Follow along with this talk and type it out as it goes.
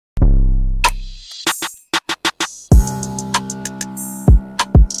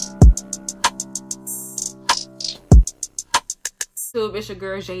YouTube? It's your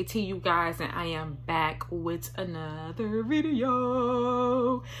girl JT, you guys, and I am back with another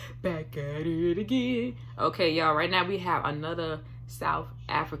video. Back at it again. Okay, y'all, right now we have another South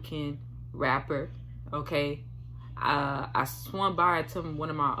African rapper. Okay, I swung by to one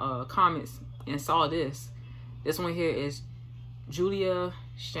of my comments and saw this. This one here is Julia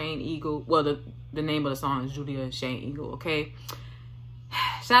Shane Eagle. Well, the name of the song is Julia Shane Eagle. Okay.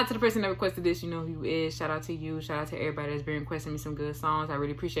 Shout out to the person that requested this. You know who he is. Shout out to you. Shout out to everybody that's been requesting me some good songs. I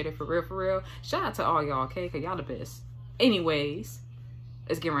really appreciate it, for real, for real. Shout out to all y'all, okay? Because y'all the best. Anyways,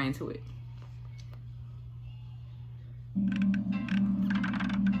 let's get right into it.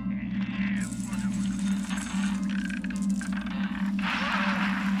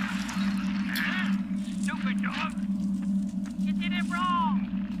 Stupid dog. You did it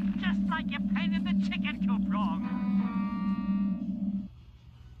wrong. Just like you painted the chicken coop wrong.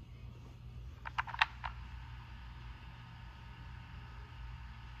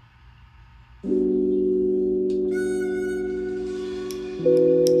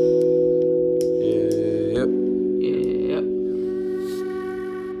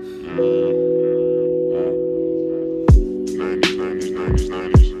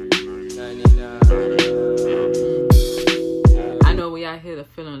 I know when y'all hear the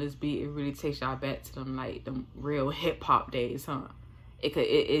feeling of this beat, it really takes y'all back to them like them real hip hop days, huh?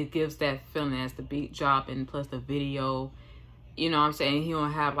 It gives that feeling as the beat drop, and plus the video. You know what I'm saying? He don't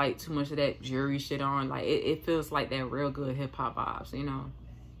have like too much of that jewelry shit on. Like it feels like that real good hip hop vibes, you know.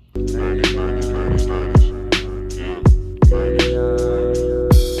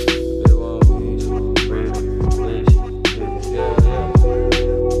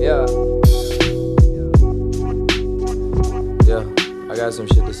 I got some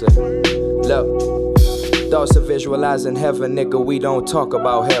shit to say. Look, thoughts of visualizing heaven, nigga, we don't talk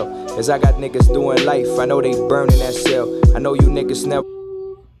about hell. As I got niggas doing life, I know they burning that cell. I know you niggas never.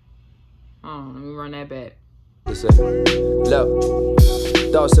 Oh, let me run that back. Look,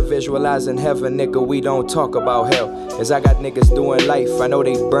 thoughts of visualizing heaven, nigga, we don't talk about hell. As I got niggas doing life, I know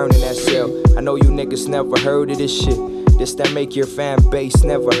they burning that cell. I know you niggas never heard of this shit. This that make your fan base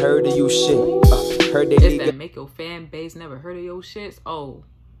never heard of you shit. Heard they this that make your fan base never heard of your shits. Oh,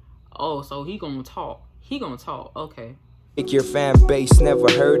 so he gonna talk. He gonna talk. Okay. Make your fan base never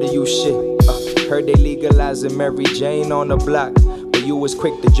heard of you shit. Heard they legalizing Mary Jane on the block, but you was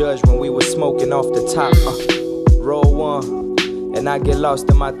quick to judge when we was smoking off the top. Roll one, and I get lost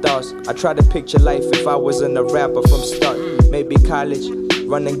in my thoughts. I try to picture life if I wasn't a rapper from start. Maybe college,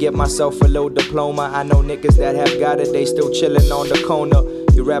 run and get myself a little diploma. I know niggas that have got it, they still chilling on the corner.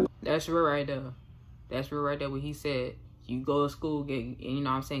 You rap. That's real right there. That's real right there. What he said. You go to school, get, you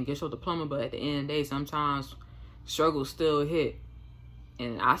know what I'm saying, get your diploma, but at the end of the day, sometimes struggles still hit.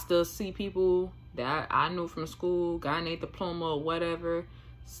 And I still see people that I knew from school, got their diploma or whatever,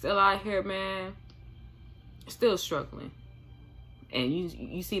 still out here, man, still struggling. And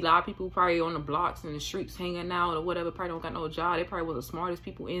you see a lot of people probably on the blocks and the streets hanging out or whatever, probably don't got no job. They probably was the smartest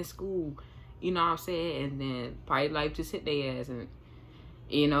people in school, you know what I'm saying? And then probably life just hit their ass, and,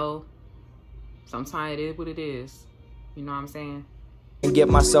 you know, sometimes it is what it is. You know what I'm saying? And get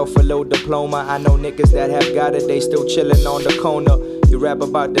myself a little diploma. I know niggas that have got it, they still chilling on the corner. You rap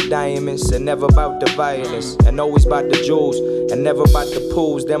about the diamonds and never about the violence, and always about the jewels and never about the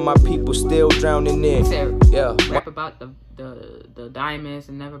pools. Then my people still drowning in. Yeah. Rap about the diamonds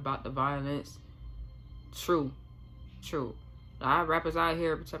and never about the violence. True. A lot of rappers out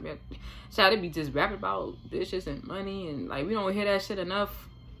here, they be just rapping about bitches and money, and like we don't hear that shit enough.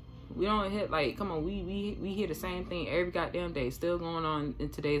 We don't hit, like, come on, we hear the same thing every goddamn day. Still going on in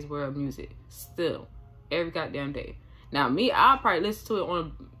today's world of music. Still. Every goddamn day. Now, me, I'll probably listen to it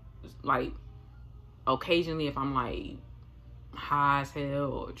on, like, occasionally if I'm, like, high as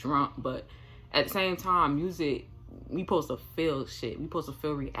hell or drunk. But at the same time, music, we supposed to feel shit. We supposed to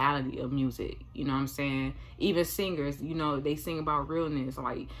feel reality of music. You know what I'm saying? Even singers, you know, they sing about realness.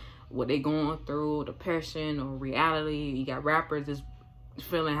 Like, what they going through, depression or reality. You got rappers that's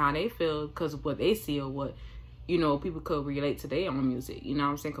feeling how they feel because of what they see or what, you know, people could relate to their own music. You know what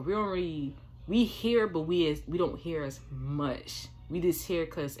I'm saying? Because we don't really, we hear, but we don't hear as much. We just hear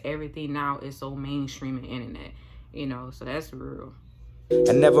because everything now is so mainstream and internet, you know, so that's real.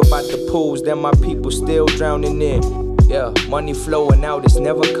 And never about the pools, then my people still drowning in. Yeah, money flowing out, it's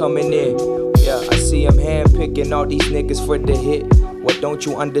never coming in. Yeah, I see them handpicking all these niggas for the hit. What don't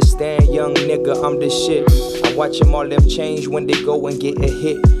you understand, young nigga, I'm the shit. I watch them all them change when they go and get a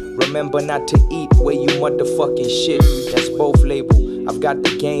hit. Remember not to eat where you motherfucking shit. That's both label. I've got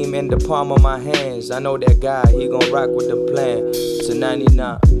the game in the palm of my hands. I know that guy, he gon' rock with the plan. It's a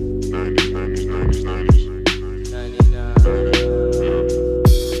 99. 99.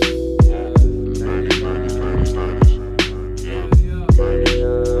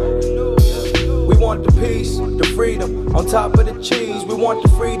 want the peace, the freedom on top of the cheese. We want the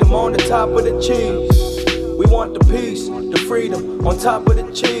freedom on the top of the cheese. We want the peace, the freedom on top of the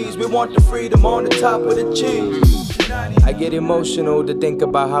cheese. We want the freedom on the top of the cheese. I get emotional to think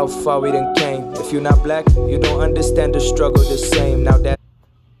about how far we done came. If you're not black, you don't understand the struggle the same. Now that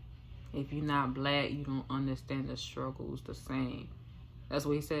if you're not black, you don't understand the struggles the same. That's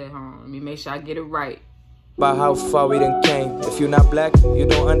what he said. Hold on, let me make sure I get it right. About how far we done came. If you're not black, you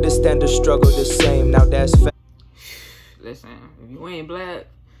don't understand the struggle the same. Now that's fact. Listen, if you ain't black,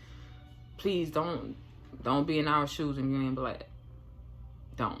 please don't be in our shoes if you ain't black.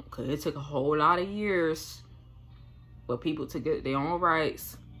 Don't, cause it took a whole lot of years for people to get their own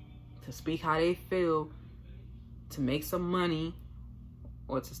rights, to speak how they feel, to make some money,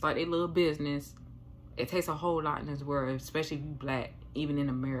 or to start their little business. It takes a whole lot in this world, especially if you black, even in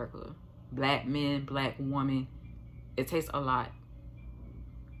America. Black men, black women, it takes a lot.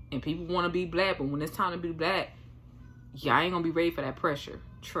 And people want to be black, but when it's time to be black, y'all ain't gonna be ready for that pressure.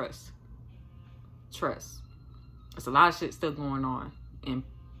 Trust. There's a lot of shit still going on, and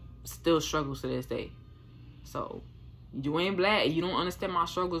still struggles to this day. So you ain't black, you don't understand my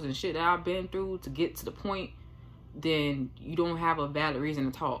struggles and shit that I've been through to get to the point, then you don't have a valid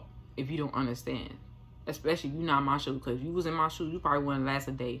reason to talk if you don't understand. Especially if you're not in my shoes, because if you was in my shoes, you probably wouldn't last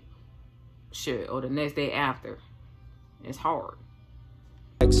a day. Shit, or the next day after. It's hard.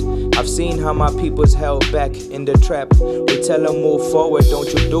 I've seen how my people's held back in the trap. We tell them move forward, don't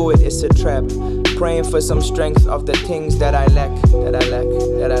you do it, it's a trap. Praying for some strength of the things that I lack,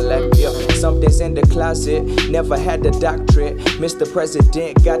 yeah. Something's in the closet, never had the doctorate. Mr.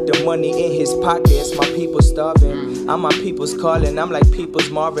 President got the money in his pockets. My people starving, I'm my people's calling. I'm like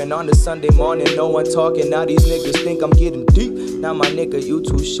people's Marvin on the Sunday morning. No one talking, now these niggas think I'm getting deep. Now my nigga, you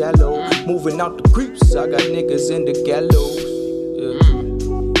too shallow. Moving out the creeps, I got niggas in the gallows, yeah.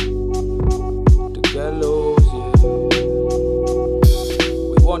 Gallows, yeah.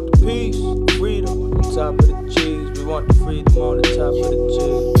 We want the peace, the freedom on top of the cheese. We want the freedom on the top of the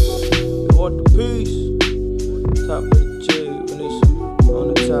cheese. We want the peace, top of the cheese. When it's on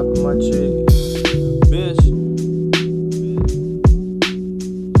the top of my cheese, bitch.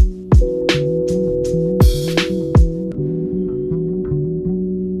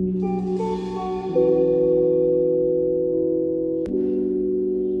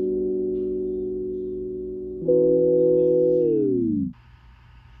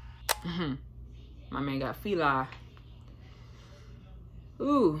 My man got Feli.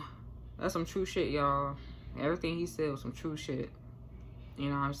 Ooh, that's some true shit, y'all. Everything he said was some true shit. You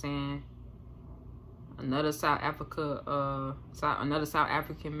know what I'm saying? Another South African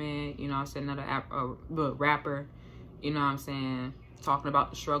man, you know what I'm saying, another rapper, you know what I'm saying, talking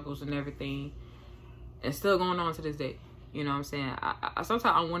about the struggles and everything. It's still going on to this day. You know what I'm saying? I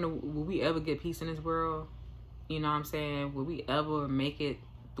sometimes I wonder, will we ever get peace in this world? You know what I'm saying? Will we ever make it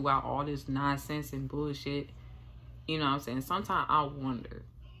throughout all this nonsense and bullshit? You know what I'm saying? Sometimes I wonder.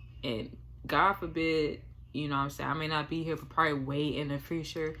 And God forbid, you know what I'm saying, I may not be here for probably way in the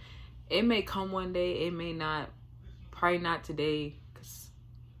future. It may come one day, it may not, probably not today. Because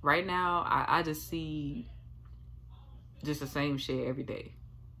right now, I just see just the same shit every day.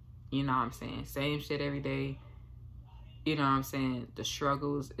 You know what I'm saying? Same shit every day. You know what I'm saying? The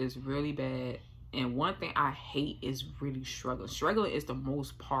struggles is really bad. And one thing I hate is really struggling. Struggling is the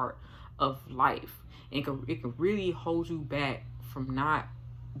most part of life. And it can really hold you back from not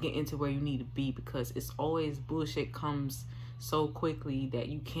getting to where you need to be, because it's always bullshit comes so quickly that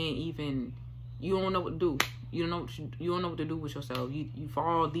you can't even, you don't know what to do. You don't know what to do with yourself. You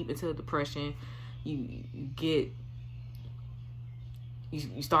fall deep into depression. You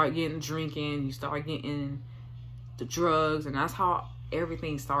start getting drinking. You start getting the drugs, and that's how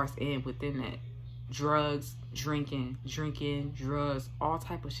everything starts in within that. Drugs, drinking, drugs, all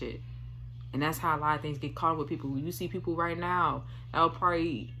type of shit. And that's how a lot of things get caught up with people. You see people right now that are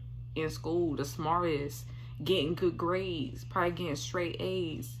probably in school, the smartest, getting good grades, probably getting straight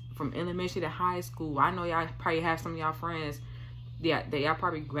A's from elementary to high school. I know y'all probably have some of y'all friends that y'all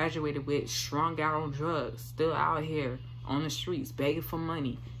probably graduated with, strung out on drugs, still out here on the streets begging for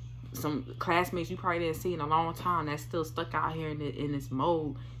money. Some classmates you probably didn't see in a long time that's still stuck out here in this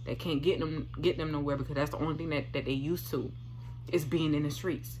mode that can't get them nowhere, because that's the only thing that they used to is being in the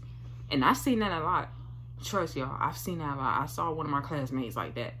streets. And I've seen that a lot. Trust y'all, I've seen that a lot. I saw one of my classmates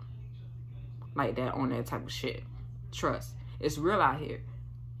like that on that type of shit. Trust, it's real out here.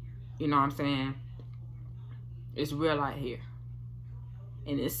 You know what I'm saying? It's real out here,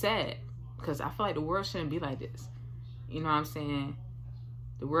 and it's sad because I feel like the world shouldn't be like this. You know what I'm saying?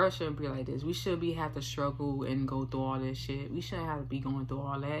 The world shouldn't be like this. We shouldn't have to struggle and go through all this shit. We shouldn't have to be going through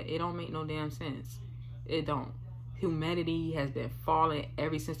all that. It don't make no damn sense. It don't. Humanity has been falling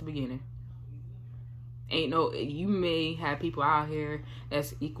ever since the beginning. You may have people out here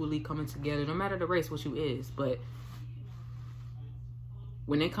that's equally coming together, no matter the race what you is, but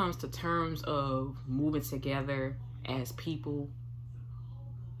when it comes to terms of moving together as people,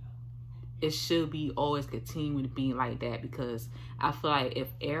 it should be always continuing to be like that, because I feel like if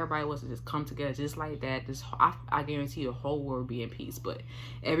everybody was to just come together just like that, I guarantee the whole world would be in peace. But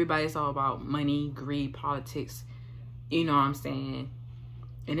everybody's all about money, greed, politics, you know what I'm saying?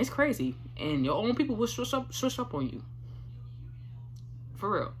 And it's crazy. And your own people will shush up on you.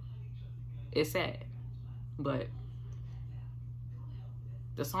 For real. It's sad. But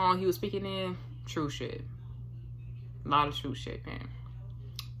the song he was speaking in, true shit. A lot of true shit, man.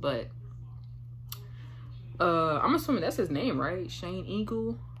 But I'm assuming that's his name, right? Shane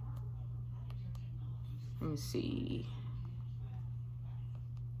Eagle. Let me see.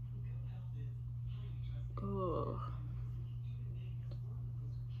 Oh.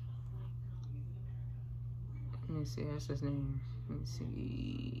 Let me see, that's his name. Let me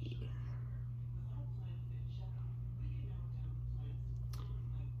see.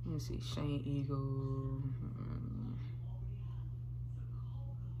 Let me see, Shane Eagle.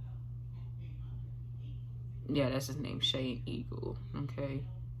 Yeah, that's his name, Shane Eagle. Okay.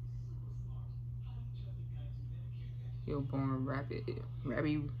 He was born Rabbit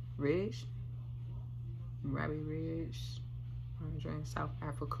Ridge, South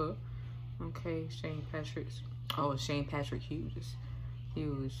Africa. Okay, Shane Patrick Hughes. He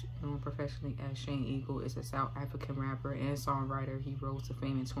was known professionally as Shane Eagle, is a South African rapper and songwriter. He rose to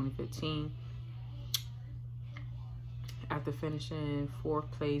fame in 2015 after finishing 4th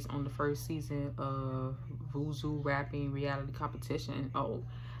place on the first season of Vuzu rapping reality competition. Oh,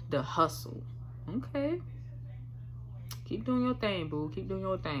 The Hustle. Okay. Keep doing your thing, boo. Keep doing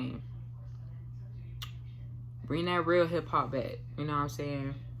your thing. Bring that real hip-hop back. You know what I'm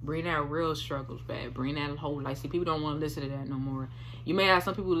saying? Bring that real struggles back. Bring that whole, like, see, people don't want to listen to that no more. You may have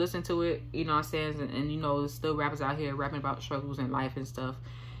some people listen to it, you know what I'm saying? And you know, there's still rappers out here rapping about struggles in life and stuff.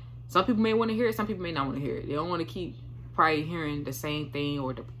 Some people may want to hear it. Some people may not want to hear it. They don't want to keep probably hearing the same thing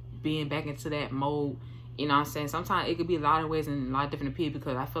or being back into that mode. You know what I'm saying? Sometimes it could be a lot of ways and a lot of different people,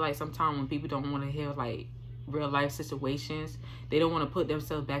 because I feel like sometimes when people don't want to hear, like, real life situations, they don't want to put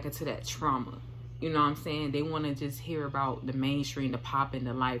themselves back into that trauma. You know what I'm saying? They want to just hear about the mainstream, the pop and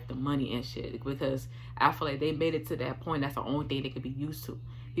the life, the money and shit. Because I feel like they made it to that point. That's the only thing they could be used to.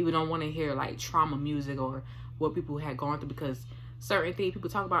 People don't want to hear like trauma music or what people had gone through, because certain things people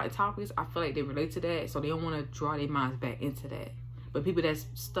talk about in topics, I feel like they relate to that. So they don't want to draw their minds back into that. But people that's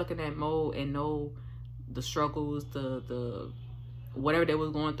stuck in that mode and know the struggles, the whatever they was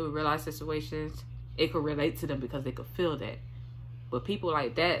going through, real life situations, it could relate to them because they could feel that. But people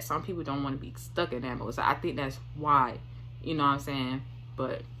like that, some people don't want to be stuck in that mode. So I think that's why, you know what I'm saying?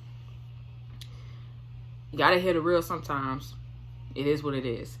 But you gotta hear the real sometimes. It is what it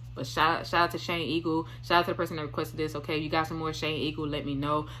is. But shout out to Shane Eagle. Shout out to the person that requested this. Okay, you got some more Shane Eagle, let me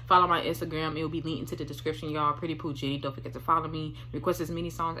know. Follow my Instagram. It will be linked into the description, y'all. Prettypoohjeni. Don't forget to follow me. Request as many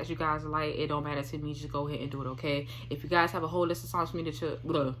songs as you guys like. It don't matter to me. Just go ahead and do it, okay? If you guys have a whole list of songs for me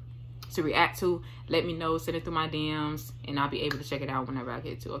to react to, let me know. Send it through my DMs and I'll be able to check it out whenever I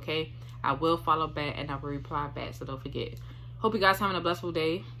get to, okay? I will follow back and I will reply back, so don't forget. Hope you guys having a blissful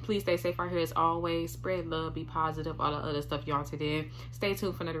day. Please stay safe out here as always. Spread love, be positive, all the other stuff y'all today. Stay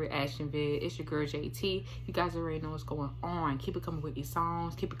tuned for another reaction vid. It's your girl JT. You guys already know what's going on. Keep it coming with these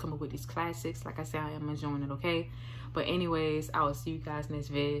songs. Keep it coming with these classics. Like I said, I am enjoying it, okay? But anyways, I will see you guys next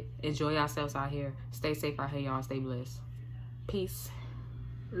vid. Enjoy yourselves out here. Stay safe out here, y'all. Stay blessed. Peace.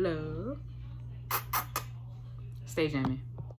 Love. Stay jamming.